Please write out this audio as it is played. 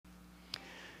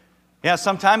Yeah,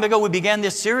 some time ago we began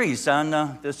this series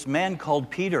on this man called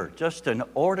Peter, just an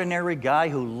ordinary guy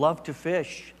who loved to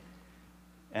fish.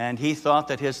 And he thought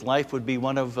that his life would be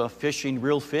one of fishing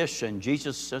real fish. And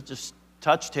Jesus just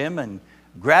touched him and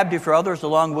grabbed a few others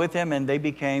along with him, and they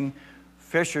became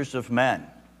fishers of men.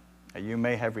 You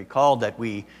may have recalled that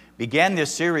we began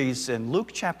this series in Luke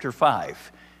chapter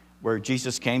 5, where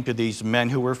Jesus came to these men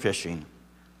who were fishing.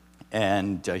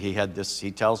 And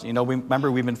he tells,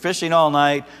 remember, we've been fishing all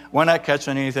night. We're not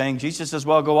catching anything. Jesus says,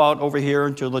 well, go out over here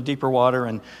into the deeper water.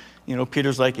 And,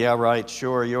 Peter's like, yeah, right,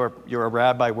 sure. You're a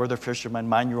rabbi. We're the fishermen.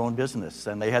 Mind your own business.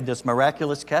 And they had this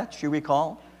miraculous catch, you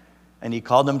recall? And he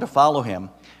called them to follow him.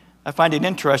 I find it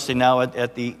interesting now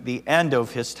at the end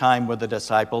of his time with the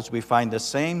disciples, we find the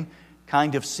same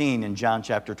kind of scene in John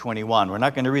chapter 21. We're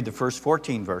not going to read the first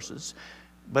 14 verses,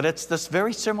 but it's this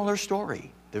very similar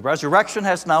story. The resurrection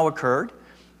has now occurred.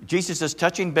 Jesus is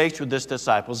touching base with his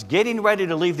disciples, getting ready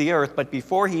to leave the earth, but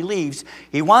before he leaves,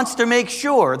 he wants to make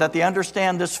sure that they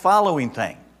understand this following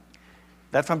thing,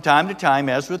 that from time to time,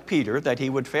 as with Peter, that he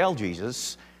would fail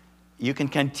Jesus. You can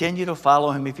continue to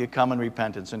follow him if you come in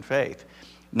repentance and faith.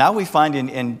 Now we find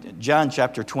in John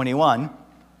chapter 21,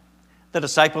 the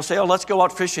disciples say, let's go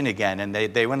out fishing again. And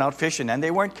they went out fishing, and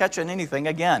they weren't catching anything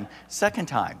again, second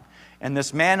time. And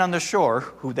this man on the shore,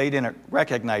 who they didn't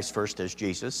recognize first as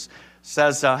Jesus,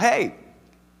 says, hey,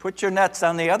 put your nets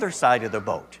on the other side of the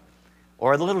boat,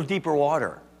 or a little deeper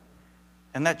water.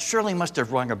 And that surely must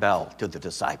have rung a bell to the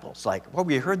disciples, like, well,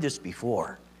 we heard this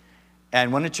before.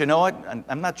 And wouldn't you know it,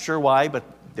 I'm not sure why, but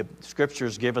the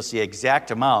scriptures give us the exact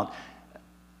amount,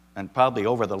 and probably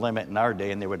over the limit in our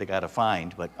day, and they would have got a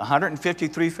fine, but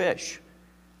 153 fish.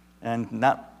 And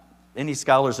not any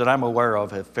scholars that I'm aware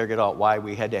of have figured out why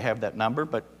we had to have that number,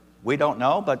 but we don't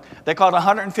know. But they called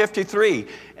 153,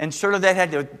 and sort of that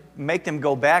had to make them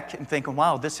go back and think,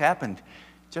 wow, this happened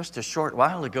just a short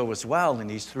while ago as well in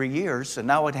these 3 years, and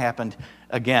now it happened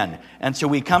again. And so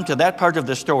we come to that part of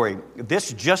the story.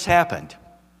 This just happened.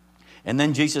 And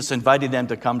then Jesus invited them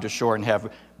to come to shore and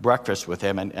have breakfast with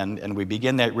him, and we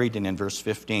begin that reading in verse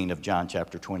 15 of John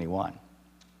chapter 21.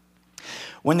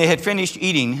 When they had finished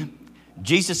eating,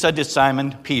 Jesus said to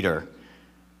Simon Peter,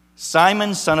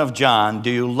 Simon, son of John, do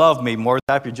you love me more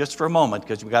than I? Just for a moment,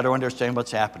 because we've got to understand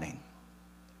what's happening.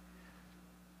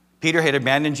 Peter had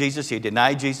abandoned Jesus. He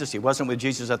denied Jesus. He wasn't with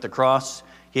Jesus at the cross.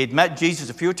 He had met Jesus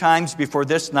a few times before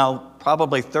this, now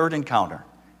probably third encounter.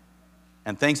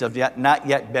 And things have not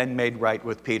yet been made right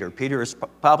with Peter. Peter is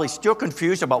probably still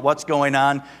confused about what's going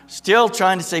on, still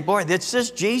trying to say, boy, this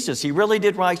is Jesus. He really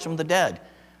did rise from the dead.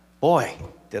 Boy,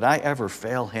 did I ever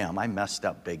fail him. I messed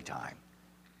up big time.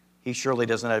 He surely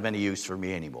doesn't have any use for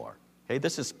me anymore. Okay,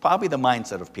 this is probably the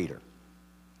mindset of Peter.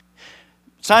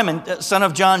 Simon, son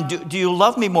of John, do you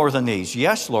love me more than these?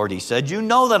 Yes, Lord, he said. You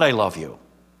know that I love you.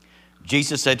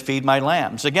 Jesus said, feed my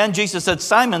lambs. Again, Jesus said,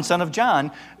 Simon, son of John,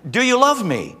 do you love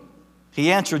me?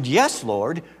 He answered, yes,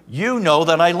 Lord, you know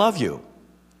that I love you.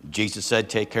 Jesus said,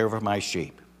 take care of my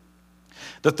sheep.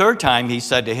 The third time he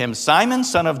said to him, Simon,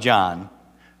 son of John,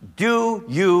 do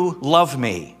you love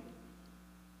me?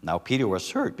 Now Peter was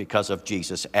hurt because of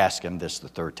Jesus asking him this the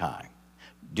third time.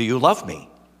 Do you love me?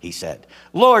 He said.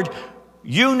 Lord,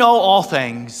 you know all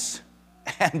things,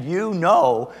 and you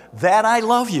know that I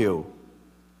love you.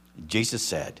 Jesus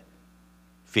said,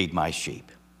 feed my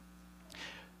sheep.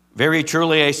 Very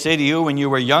truly I say to you, when you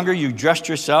were younger, you dressed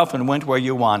yourself and went where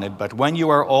you wanted. But when you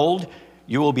are old,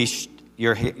 you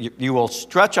will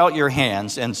stretch out your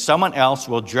hands, and someone else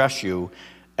will dress you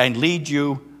and lead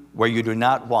you where you do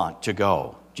not want to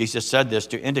go. Jesus said this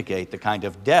to indicate the kind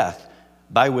of death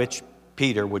by which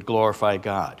Peter would glorify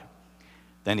God.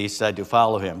 Then he said to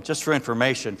follow him. Just for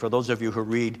information, for those of you who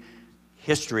read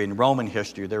history and Roman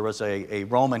history, there was a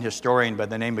Roman historian by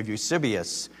the name of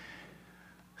Eusebius,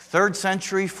 3rd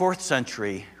century, 4th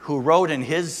century, who wrote in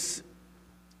his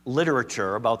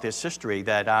literature about this history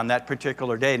that on that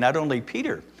particular day, not only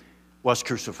Peter was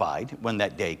crucified when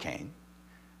that day came,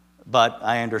 but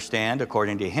I understand,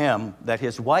 according to him, that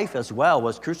his wife as well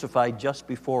was crucified just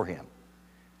before him.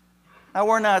 Now,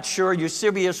 we're not sure.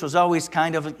 Eusebius was always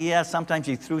kind of, sometimes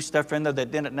he threw stuff in there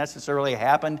that didn't necessarily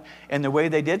happen in the way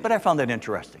they did, but I found that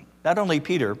interesting. Not only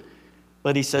Peter,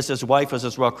 but he says his wife was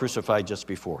as well crucified just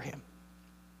before him.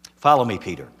 Follow me,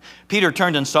 Peter. Peter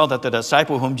turned and saw that the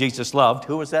disciple whom Jesus loved,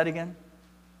 who was that again?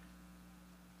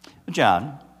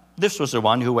 John. This was the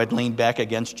one who had leaned back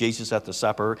against Jesus at the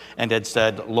supper and had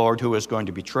said, Lord, who is going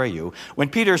to betray you? When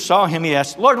Peter saw him, he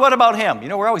asked, Lord, what about him?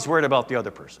 We're always worried about the other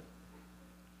person.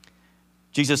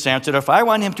 Jesus answered, if I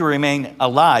want him to remain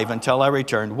alive until I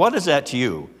return, what is that to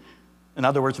you? In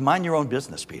other words, mind your own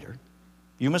business, Peter.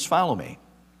 You must follow me.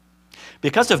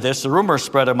 Because of this, the rumor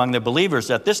spread among the believers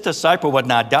that this disciple would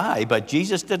not die, but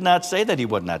Jesus did not say that he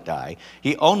would not die.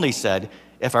 He only said,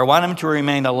 if I want him to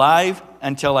remain alive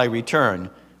until I return,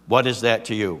 what is that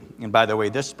to you? And by the way,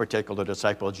 this particular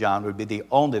disciple, John, would be the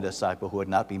only disciple who would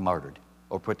not be martyred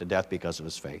or put to death because of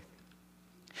his faith.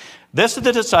 This is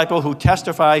the disciple who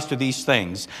testifies to these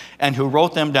things and who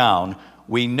wrote them down.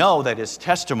 We know that his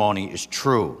testimony is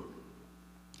true.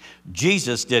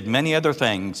 Jesus did many other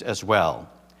things as well.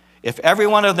 If every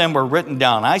one of them were written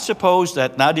down, I suppose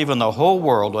that not even the whole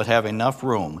world would have enough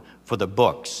room for the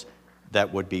books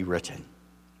that would be written.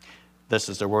 This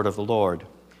is the word of the Lord.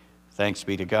 Thanks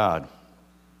be to God.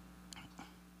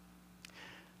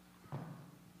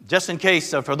 Just in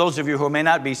case, for those of you who may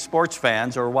not be sports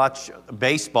fans or watch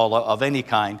baseball of any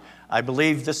kind, I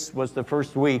believe this was the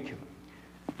first week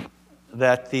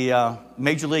that the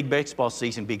Major League Baseball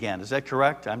season began. Is that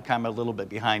correct? I'm kind of a little bit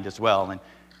behind as well.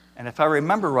 And if I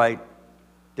remember right,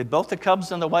 did both the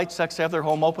Cubs and the White Sox have their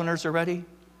home openers already?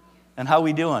 And how are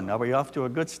we doing? Are we off to a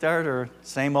good start or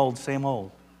same old, same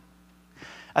old?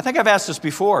 I think I've asked this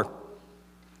before.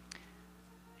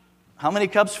 How many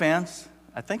Cubs fans?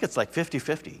 I think it's like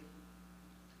 50-50.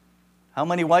 How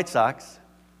many White Sox?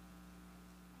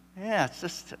 Yeah, it's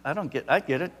just, I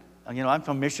get it. You know, I'm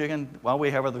from Michigan. Well,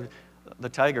 we have the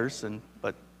Tigers,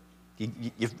 but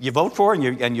you vote for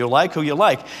and you like who you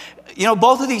like. You know,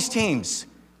 both of these teams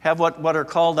have what are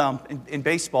called in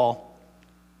baseball.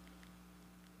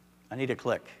 I need a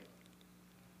click.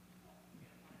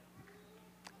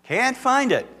 Can't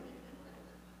find it.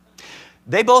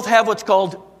 They both have what's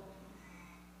called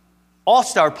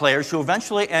all-star players who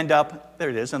eventually end up, there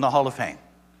it is, in the Hall of Fame.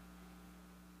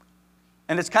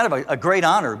 And it's kind of a great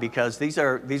honor because these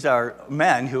are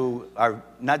men who are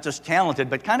not just talented,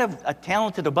 but kind of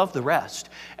talented above the rest.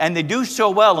 And they do so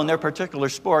well in their particular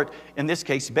sport, in this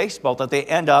case baseball, that they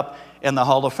end up in the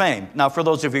Hall of Fame. Now, for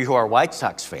those of you who are White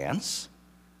Sox fans,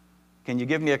 can you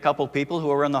give me a couple people who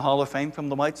are in the Hall of Fame from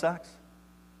the White Sox?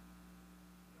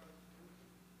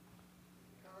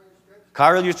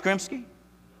 Carl Yastrzemski?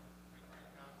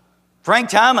 Frank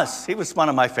Thomas. He was one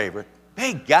of my favorite.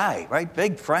 Big guy, right?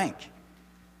 Big Frank.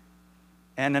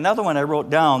 And another one I wrote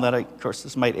down that of course,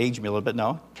 this might age me a little bit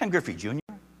now. Ken Griffey Jr.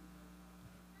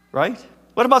 Right?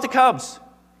 What about the Cubs?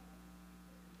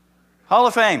 Hall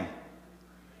of Fame.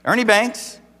 Ernie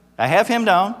Banks. I have him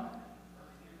down.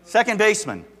 Second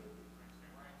baseman.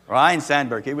 Ryan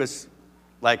Sandberg. He was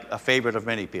like a favorite of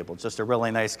many people. Just a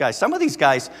really nice guy. Some of these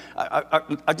guys are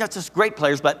not just great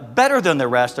players, but better than the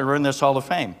rest are in this Hall of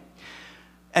Fame.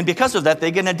 And because of that,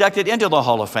 they get inducted into the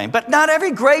Hall of Fame. But not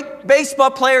every great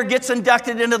baseball player gets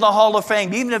inducted into the Hall of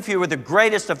Fame, even if you were the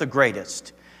greatest of the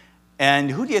greatest.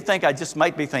 And who do you think I just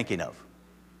might be thinking of?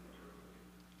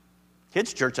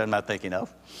 Kids' church I'm not thinking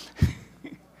of.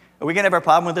 Are we going to have a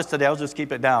problem with this today? I'll just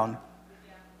keep it down.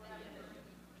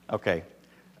 Okay.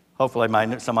 Hopefully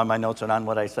some of my notes are not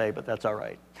what I say, but that's all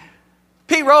right.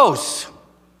 Pete Rose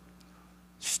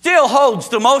still holds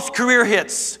the most career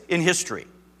hits in history.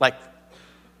 Like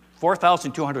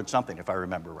 4,200 something, if I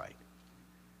remember right.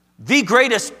 The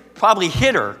greatest, probably,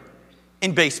 hitter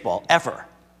in baseball ever.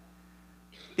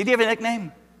 Did he have a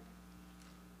nickname?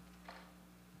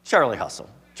 Charlie Hustle.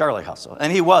 Charlie Hustle.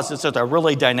 And he was just a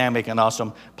really dynamic and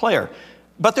awesome player.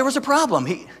 But there was a problem.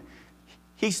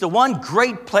 He's the one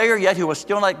great player yet who has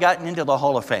still not gotten into the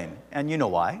Hall of Fame. And you know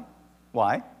why?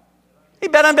 Why? He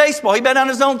bet on baseball. He bet on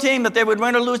his own team that they would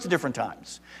win or lose at different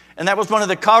times. And that was one of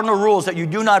the cardinal rules that you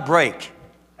do not break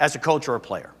as a coach or a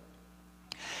player.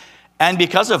 And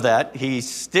because of that, he's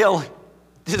still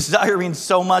desiring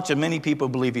so much, and many people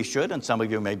believe he should, and some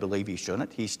of you may believe he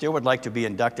shouldn't. He still would like to be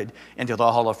inducted into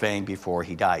the Hall of Fame before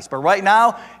he dies. But right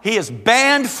now, he is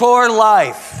banned for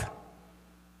life.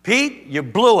 Pete, you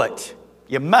blew it.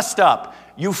 You messed up.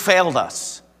 You failed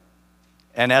us.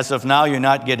 And as of now, you're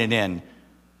not getting in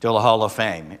to the Hall of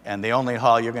Fame. And the only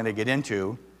hall you're going to get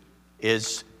into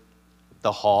is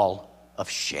the Hall of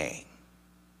Shame.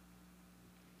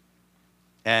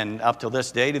 And up to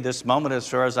this day, to this moment, as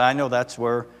far as I know, that's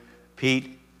where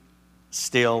Pete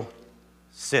still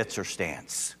sits or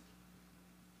stands.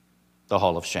 The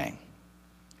Hall of Shame.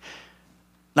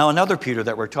 Now, another Peter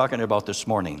that we're talking about this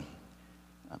morning,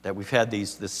 that we've had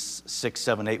this 6,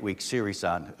 7, 8 week series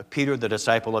on, Peter, the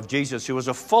disciple of Jesus, who was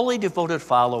a fully devoted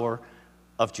follower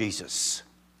of Jesus.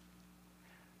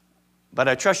 But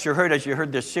I trust you heard, as you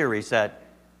heard this series, that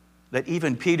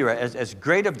even Peter, as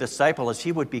great of disciple as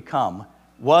he would become,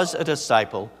 was a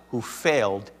disciple who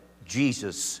failed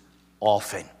Jesus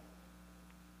often.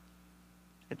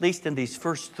 At least in these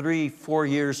first 3-4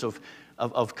 years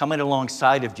of coming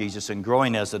alongside of Jesus and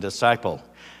growing as a disciple.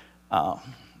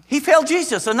 He failed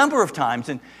Jesus a number of times.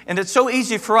 And it's so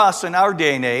easy for us in our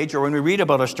day and age, or when we read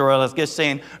about a story like this,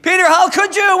 saying, Peter, how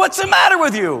could you? What's the matter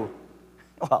with you?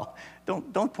 Well,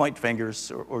 don't point fingers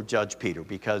or judge Peter,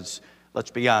 because let's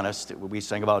be honest, we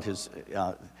sing about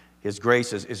his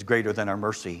grace is greater than our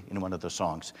mercy in one of the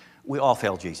songs. We all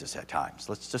fail Jesus at times.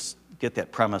 Let's just get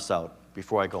that premise out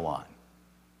before I go on.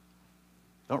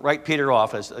 Don't write Peter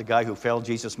off as a guy who failed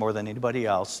Jesus more than anybody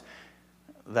else.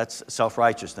 That's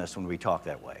self-righteousness when we talk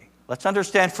that way. Let's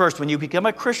understand first, when you become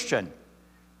a Christian,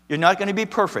 you're not going to be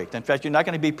perfect. In fact, you're not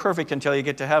going to be perfect until you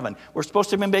get to heaven. We're supposed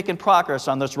to be making progress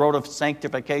on this road of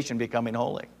sanctification, becoming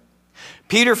holy.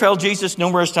 Peter failed Jesus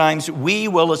numerous times. We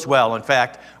will as well. In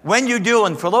fact, when you do,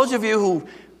 and for those of you who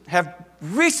have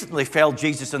recently failed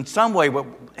Jesus in some way,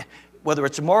 whether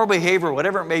it's moral behavior or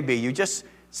whatever it may be, you just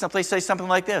simply say something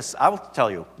like this. I will tell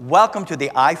you, welcome to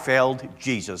the I Failed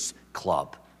Jesus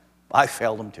Club. I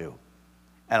failed him too.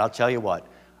 And I'll tell you what,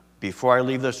 before I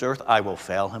leave this earth, I will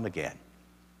fail him again.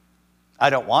 I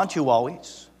don't want to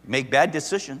always make bad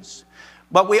decisions,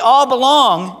 but we all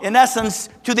belong, in essence,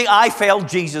 to the I Failed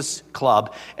Jesus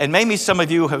Club. And maybe some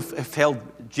of you have failed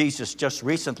Jesus just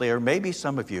recently, or maybe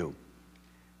some of you,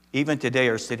 even today,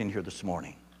 are sitting here this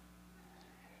morning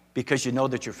because you know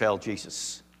that you failed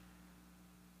Jesus.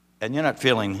 And you're not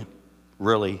feeling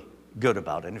really good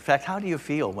about it. In fact, how do you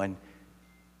feel when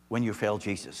you fail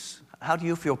Jesus? How do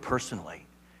you feel personally?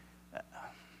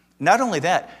 Not only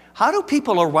that, how do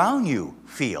people around you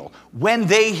feel when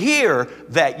they hear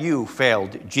that you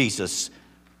failed Jesus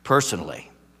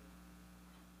personally?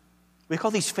 We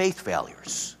call these faith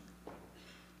failures.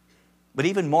 But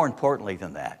even more importantly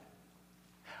than that,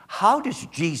 how does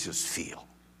Jesus feel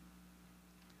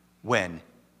when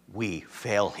we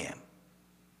fail him?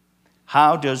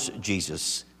 How does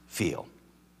Jesus feel?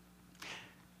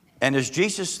 And is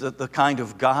Jesus the kind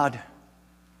of God,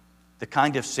 the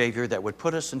kind of Savior that would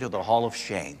put us into the hall of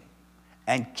shame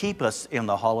and keep us in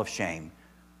the hall of shame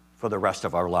for the rest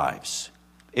of our lives?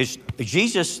 Is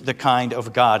Jesus the kind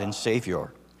of God and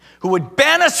Savior who would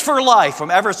ban us for life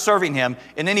from ever serving him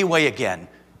in any way again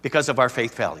because of our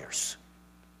faith failures?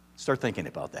 Start thinking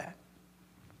about that.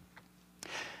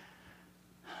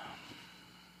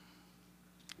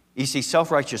 You see,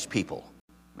 self-righteous people,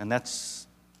 and that's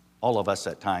all of us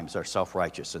at times are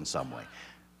self-righteous in some way.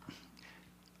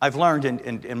 I've learned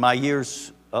in my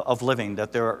years of living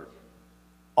that there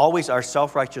always are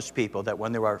self-righteous people that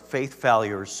when there are faith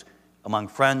failures among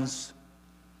friends,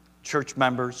 church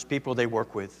members, people they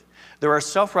work with, there are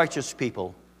self-righteous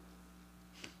people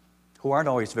who aren't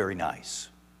always very nice.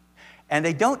 And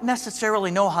they don't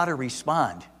necessarily know how to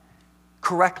respond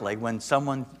correctly when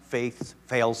someone faith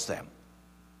fails them.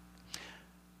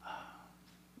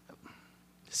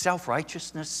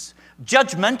 Self-righteousness,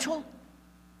 judgmental,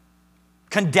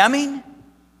 condemning,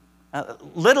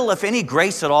 little, if any,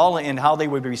 grace at all in how they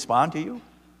would respond to you.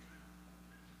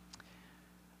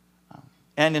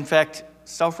 And in fact,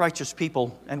 self-righteous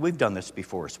people, and we've done this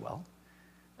before as well,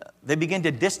 they begin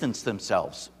to distance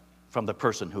themselves from the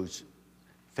person whose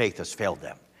faith has failed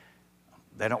them.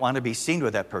 They don't want to be seen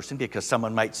with that person because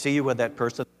someone might see you with that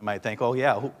person and might think, oh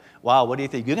yeah, wow, what do you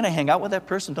think? You're going to hang out with that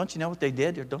person? Don't you know what they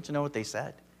did or don't you know what they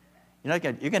said? You're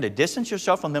going to distance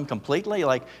yourself from them completely?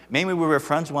 Like maybe we were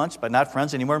friends once but not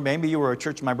friends anymore. Maybe you were a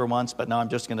church member once but now I'm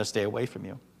just going to stay away from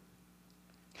you.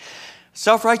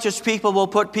 Self-righteous people will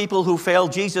put people who fail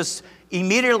Jesus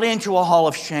immediately into a hall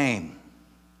of shame.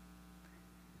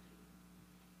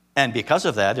 And because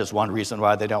of that is one reason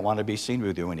why they don't want to be seen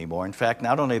with you anymore. In fact,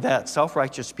 not only that,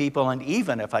 self-righteous people, and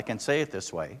even, if I can say it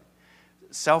this way,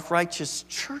 self-righteous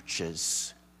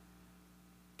churches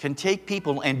can take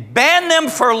people and ban them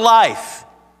for life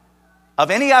of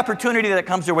any opportunity that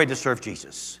comes their way to serve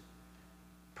Jesus.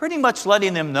 Pretty much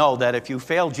letting them know that if you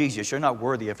fail Jesus, you're not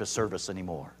worthy of his service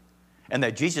anymore. And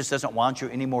that Jesus doesn't want you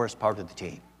anymore as part of the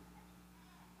team.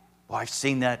 Well, I've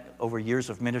seen that over years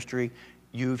of ministry.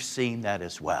 You've seen that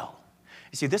as well.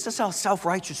 You see, this is how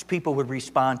self-righteous people would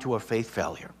respond to a faith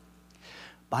failure.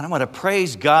 But I want to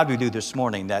praise God with you this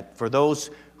morning that for those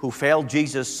who failed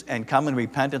Jesus and come in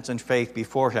repentance and faith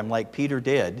before him like Peter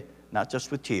did, not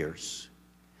just with tears,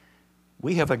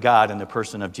 we have a God in the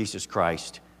person of Jesus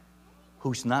Christ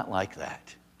who's not like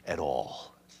that at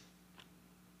all.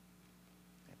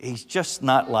 He's just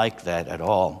not like that at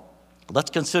all.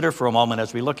 Let's consider for a moment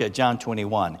as we look at John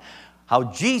 21 how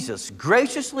Jesus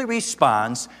graciously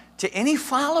responds to any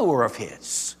follower of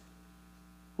his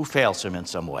who fails him in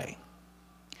some way.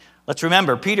 Let's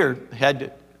remember, Peter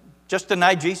had just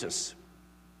denied Jesus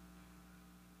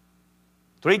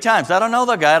 3 times. I don't know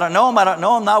the guy. I don't know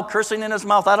him now, cursing in his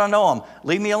mouth. I don't know him.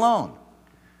 Leave me alone.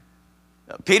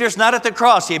 Peter's not at the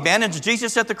cross. He abandons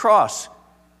Jesus at the cross.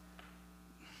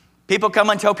 People come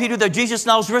and tell Peter that Jesus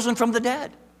now is risen from the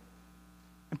dead.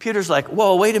 And Peter's like,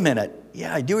 whoa, wait a minute.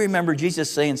 Yeah, I do remember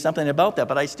Jesus saying something about that,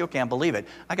 but I still can't believe it.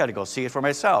 I got to go see it for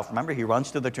myself. Remember, he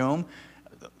runs to the tomb.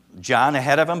 John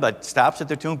ahead of him, but stops at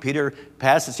the tomb. Peter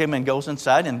passes him and goes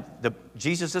inside, and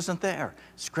Jesus isn't there.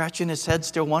 Scratching his head,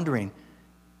 still wondering,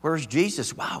 where's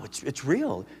Jesus? Wow, it's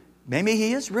real. Maybe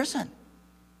he is risen.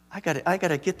 I got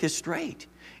to get this straight.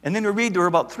 And then we read there were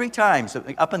about 3 times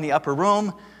up in the upper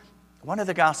room. One of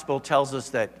the gospel tells us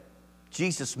that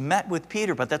Jesus met with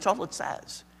Peter, but that's all it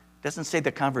says. It doesn't say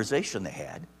the conversation they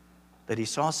had, that he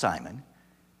saw Simon.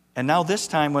 And now this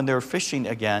time when they're fishing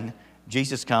again,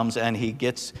 Jesus comes and he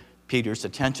gets Peter's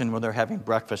attention when they're having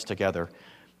breakfast together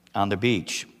on the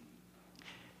beach.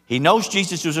 He knows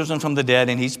Jesus was risen from the dead,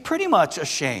 and he's pretty much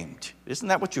ashamed. Isn't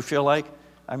that what you feel like?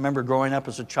 I remember growing up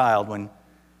as a child when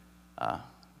I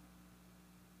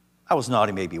was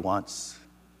naughty maybe once,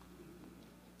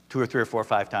 2 or 3 or 4 or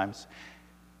 5 times.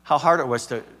 How hard it was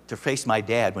to face my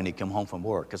dad when he'd come home from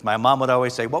work. Because my mom would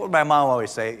always say, what would my mom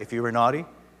always say if you were naughty?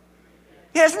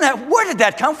 Yeah, where did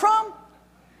that come from?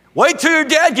 Wait till your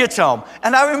dad gets home.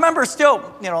 And I remember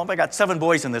still, I got 7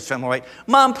 boys in this family, right?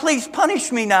 Mom, please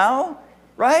punish me now,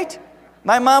 right?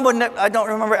 My mom I don't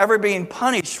remember ever being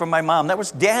punished from my mom. That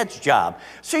was Dad's job.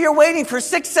 So you're waiting for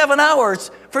 6, 7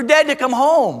 hours for Dad to come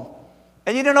home.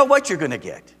 And you don't know what you're going to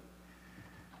get.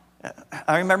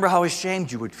 I remember how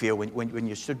ashamed you would feel when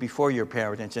you stood before your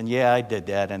parent and said, yeah, I did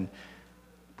that. And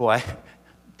boy,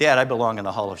 Dad, I belong in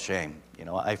the Hall of Shame.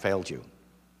 I failed you.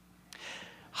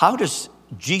 How does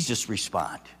Jesus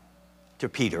respond to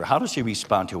Peter? How does he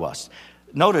respond to us?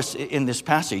 Notice in this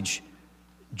passage,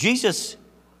 Jesus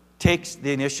takes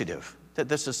the initiative. That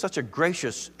this is such a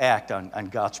gracious act on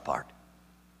God's part.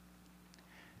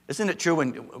 Isn't it true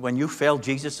when you fail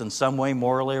Jesus in some way,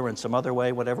 morally or in some other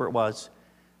way, whatever it was,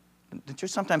 did you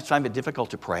sometimes find it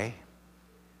difficult to pray?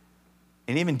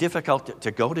 And even difficult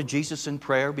to go to Jesus in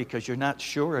prayer because you're not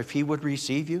sure if he would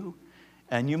receive you?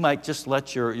 And you might just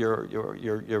let your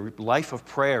life of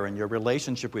prayer and your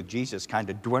relationship with Jesus kind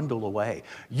of dwindle away.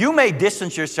 You may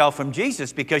distance yourself from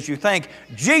Jesus because you think,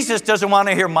 Jesus doesn't want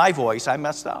to hear my voice, I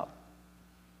messed up.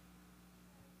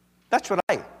 That's what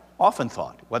I often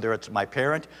thought, whether it's my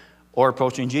parent or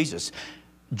approaching Jesus.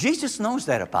 Jesus knows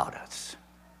that about us.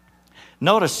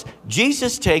 Notice,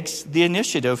 Jesus takes the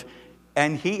initiative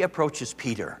and he approaches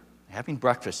Peter, having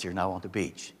breakfast here now on the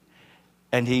beach.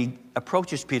 And he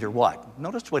approaches Peter what?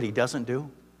 Notice what he doesn't do,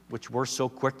 which we're so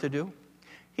quick to do.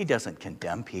 He doesn't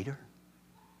condemn Peter.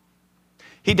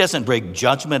 He doesn't bring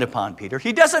judgment upon Peter.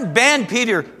 He doesn't ban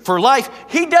Peter for life.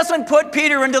 He doesn't put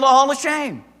Peter into the Hall of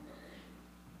Shame.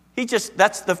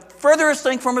 That's the furthest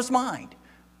thing from his mind,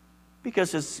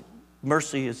 because his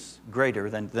mercy is greater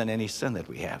than any sin that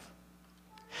we have.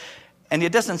 And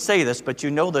it doesn't say this, but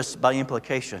you know this by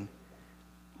implication.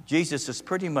 Jesus is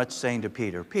pretty much saying to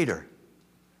Peter, Peter,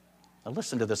 now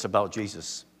listen to this about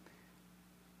Jesus.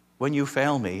 When you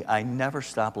fail me, I never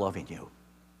stop loving you.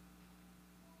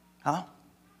 Huh?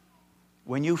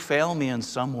 When you fail me in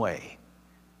some way,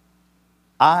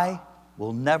 I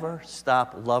will never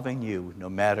stop loving you no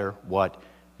matter what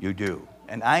you do.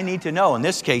 And I need to know, in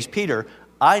this case, Peter,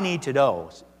 I need to know,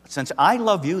 since I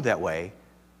love you that way,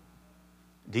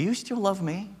 do you still love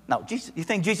me? Now, you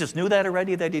think Jesus knew that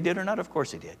already, that he did or not? Of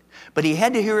course he did. But he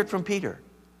had to hear it from Peter.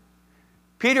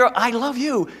 Peter, I love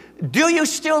you. Do you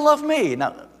still love me?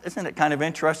 Now, isn't it kind of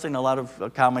interesting? A lot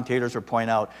of commentators will point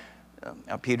out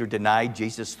Peter denied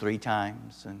Jesus 3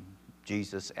 times, and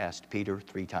Jesus asked Peter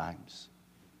 3 times,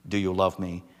 do you love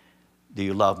me? Do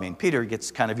you love me? And Peter gets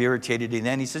kind of irritated, and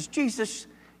then he says, Jesus,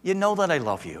 you know that I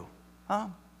love you. Huh?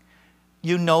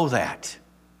 You know that.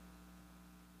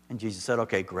 And Jesus said,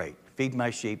 okay, great. Feed my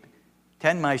sheep,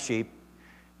 tend my sheep,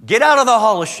 get out of the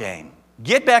Hall of Shame,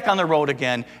 get back on the road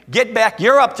again, get back,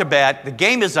 you're up to bat, the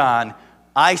game is on,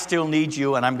 I still need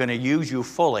you, and I'm going to use you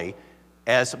fully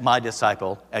as my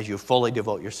disciple, as you fully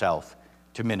devote yourself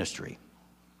to ministry.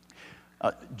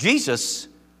 Jesus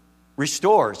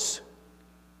restores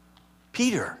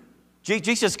Peter.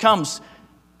 Jesus comes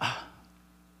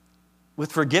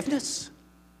with forgiveness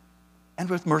and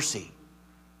with mercy.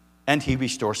 And he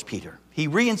restores Peter. He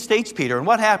reinstates Peter. And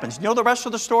what happens? You know the rest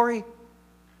of the story?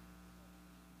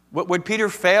 Would Peter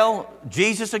fail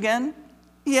Jesus again?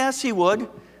 Yes, he would.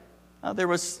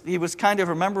 He was kind of,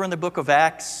 remember in the book of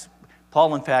Acts,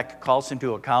 Paul, in fact, calls him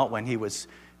to account when he was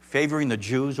favoring the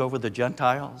Jews over the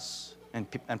Gentiles.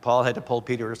 And Paul had to pull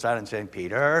Peter aside and say,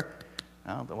 Peter,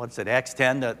 what's it, Acts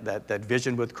 10, that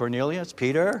vision with Cornelius?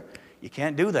 Peter, you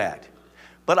can't do that.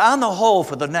 But on the whole,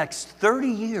 for the next 30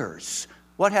 years,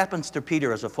 What happens to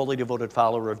Peter as a fully devoted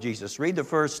follower of Jesus? Read the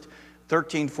first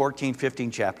 13, 14,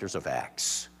 15 chapters of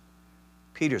Acts.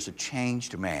 Peter's a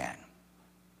changed man.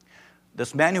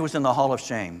 This man who was in the hall of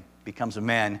shame becomes a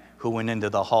man who went into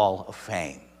the hall of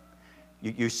fame.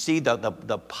 You see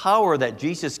the power that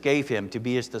Jesus gave him to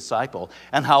be his disciple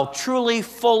and how truly,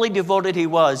 fully devoted he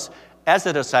was as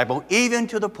a disciple, even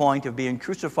to the point of being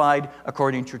crucified,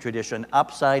 according to tradition,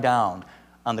 upside down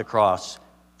on the cross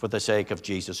for the sake of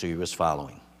Jesus who he was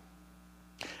following.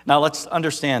 Now let's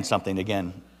understand something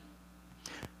again.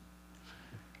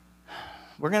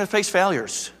 We're going to face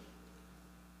failures.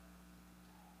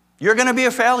 You're going to be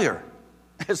a failure.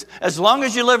 As long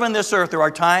as you live on this earth, there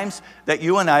are times that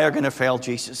you and I are going to fail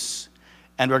Jesus.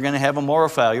 And we're going to have a moral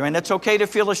failure. And it's okay to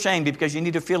feel ashamed because you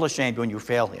need to feel ashamed when you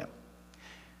fail him.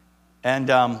 And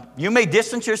you may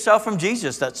distance yourself from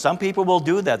Jesus. That some people will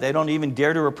do that. They don't even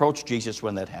dare to approach Jesus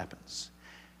when that happens.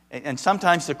 And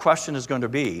sometimes the question is going to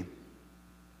be,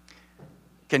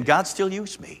 can God still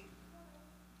use me?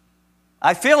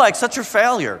 I feel like such a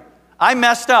failure. I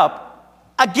messed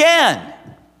up again.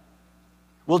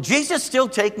 Will Jesus still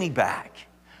take me back?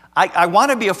 I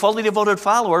want to be a fully devoted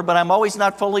follower, but I'm always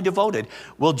not fully devoted.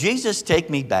 Will Jesus take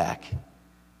me back?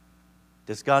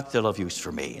 Does God still have use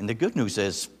for me? And the good news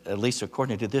is, at least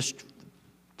according to this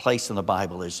place in the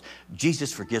Bible, is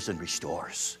Jesus forgives and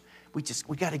restores. We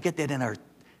got to get that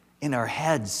in our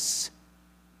heads.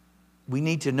 We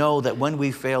need to know that when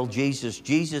we fail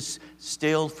Jesus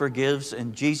still forgives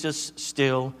and Jesus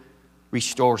still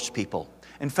restores people.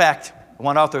 In fact,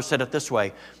 one author said it this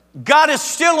way: God is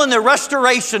still in the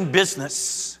restoration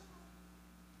business.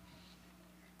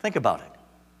 Think about it.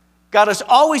 God is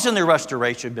always in the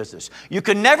restoration business. You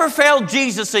can never fail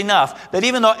Jesus enough that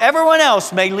even though everyone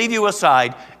else may leave you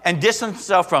aside and distance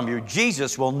himself from you,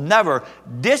 Jesus will never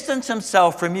distance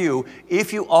himself from you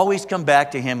if you always come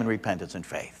back to him in repentance and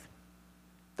faith.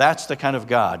 That's the kind of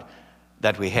God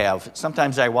that we have.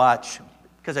 Sometimes I watch,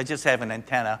 because I just have an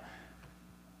antenna.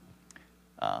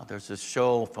 There's this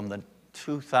show from the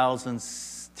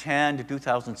 2010 to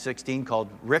 2016 called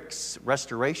Rick's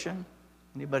Restoration.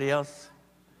 Anybody else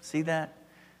see that?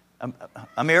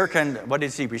 American, what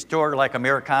does he restore, like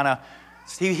Americana?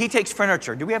 He takes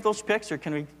furniture. Do we have those pics, or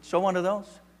can we show one of those?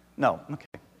 No, okay.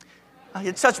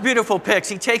 It's such beautiful pics.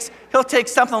 He'll take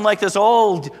something like this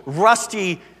old,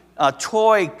 rusty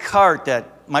toy cart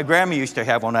that my grandma used to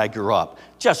have when I grew up,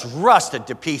 just rusted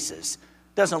to pieces.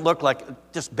 Doesn't look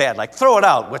like, just bad, like throw it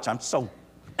out, which I'm so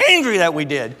angry that we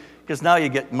did, because now you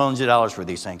get millions of dollars for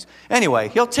these things. Anyway,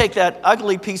 he'll take that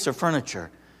ugly piece of furniture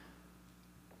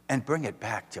and bring it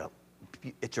back to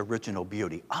its original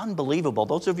beauty. Unbelievable.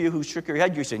 Those of you who shook your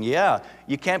head, you're saying, yeah,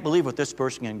 you can't believe what this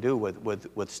person can do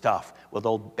with stuff, with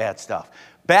old bad stuff.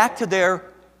 Back to their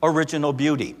original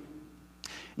beauty.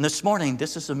 And this morning,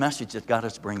 this is the message that God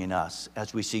is bringing us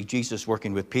as we see Jesus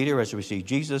working with Peter, as we see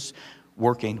Jesus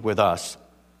working with us.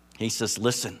 He says,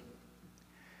 listen,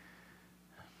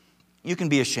 you can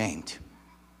be ashamed.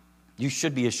 You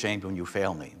should be ashamed when you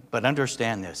fail me. But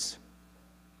understand this.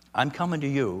 I'm coming to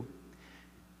you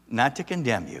not to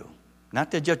condemn you,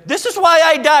 not to judge. This is why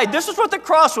I died. This is what the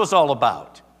cross was all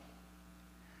about.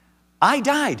 I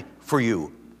died for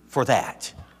you for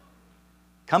that.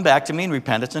 Come back to me in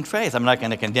repentance and faith. I'm not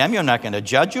going to condemn you. I'm not going to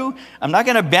judge you. I'm not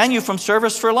going to ban you from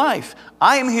service for life.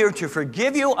 I am here to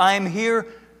forgive you. I am here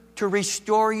to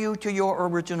restore you to your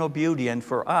original beauty. And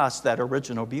for us, that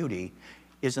original beauty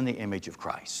is in the image of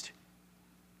Christ.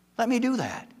 Let me do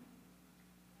that.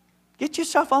 Get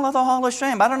yourself out of the hall of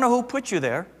shame. I don't know who put you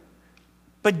there,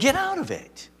 but get out of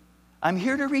it. I'm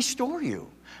here to restore you.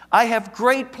 I have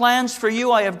great plans for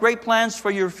you. I have great plans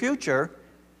for your future.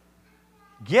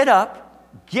 Get up.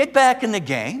 Get back in the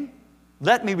game.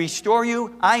 Let me restore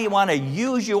you. I want to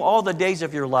use you all the days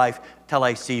of your life till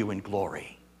I see you in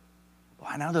glory. Well,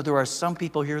 I know that there are some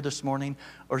people here this morning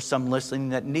or some listening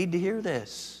that need to hear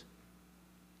this.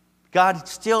 God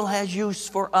still has use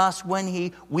for us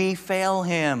when we fail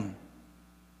him.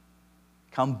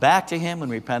 Come back to him in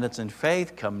repentance and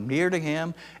faith. Come near to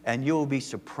him, and you will be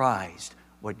surprised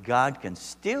what God can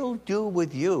still do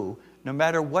with you no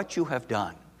matter what you have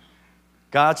done.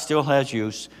 God still has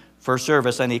use for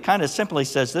service. And he kind of simply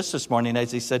says this morning,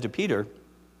 as he said to Peter,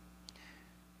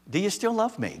 do you still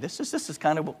love me? This is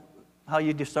kind of how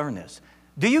you discern this.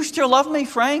 Do you still love me,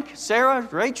 Frank, Sarah,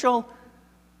 Rachel,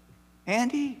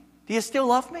 Andy? Do you still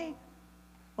love me?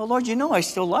 Well, Lord, you know I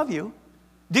still love you.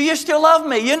 Do you still love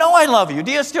me? You know I love you.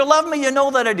 Do you still love me? You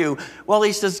know that I do. Well,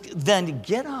 he says, then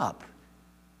get up.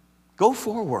 Go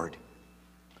forward.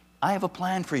 I have a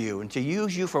plan for you and to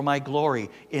use you for my glory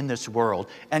in this world.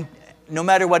 And no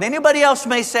matter what anybody else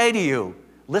may say to you,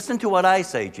 Listen to what I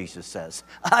say, Jesus says.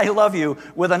 I love you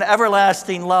with an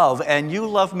everlasting love, and you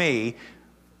love me.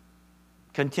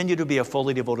 Continue to be a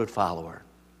fully devoted follower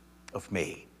of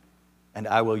me, and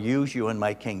I will use you in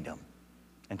my kingdom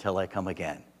until I come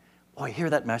again. Boy, hear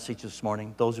that message this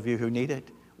morning. Those of you who need it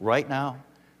right now,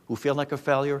 who feel like a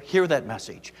failure, hear that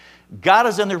message. God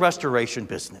is in the restoration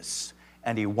business,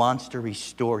 and he wants to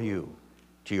restore you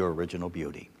to your original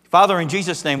beauty. Father, in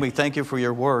Jesus' name, we thank you for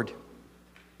your word.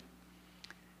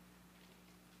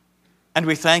 And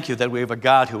we thank you that we have a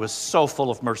God who is so full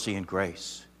of mercy and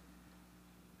grace.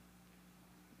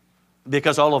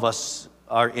 Because all of us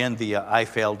are in the I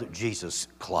failed Jesus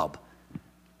club.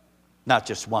 Not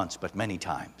just once, but many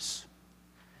times.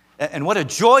 And what a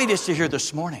joy it is to hear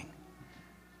this morning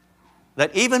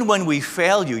that even when we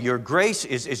fail you, your grace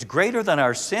is greater than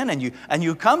our sin, and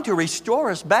you come to restore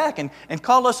us back and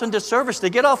call us into service, to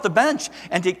get off the bench,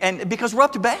 and because we're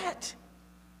up to bat.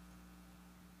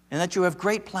 And that you have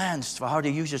great plans for how to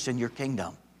use us in your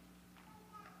kingdom.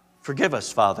 Forgive us,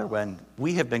 Father, when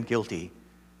we have been guilty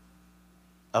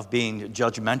of being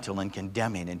judgmental and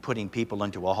condemning and putting people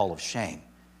into a hall of shame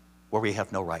where we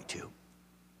have no right to.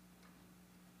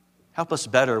 Help us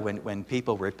better when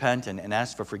people repent and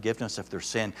ask for forgiveness of their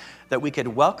sin, that we could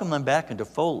welcome them back into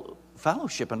full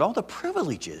fellowship and all the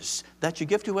privileges that you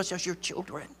give to us as your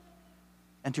children,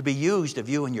 and to be used of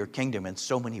you in your kingdom in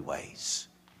so many ways.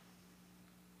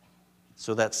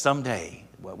 So that someday,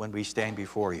 when we stand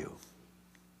before you,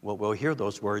 we'll hear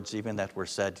those words even that were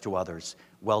said to others,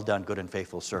 well done, good and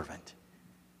faithful servant.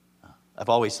 I've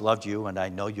always loved you, and I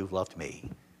know you've loved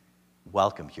me.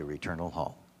 Welcome to your eternal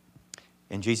home.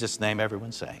 In Jesus' name,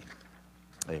 everyone say,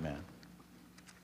 amen.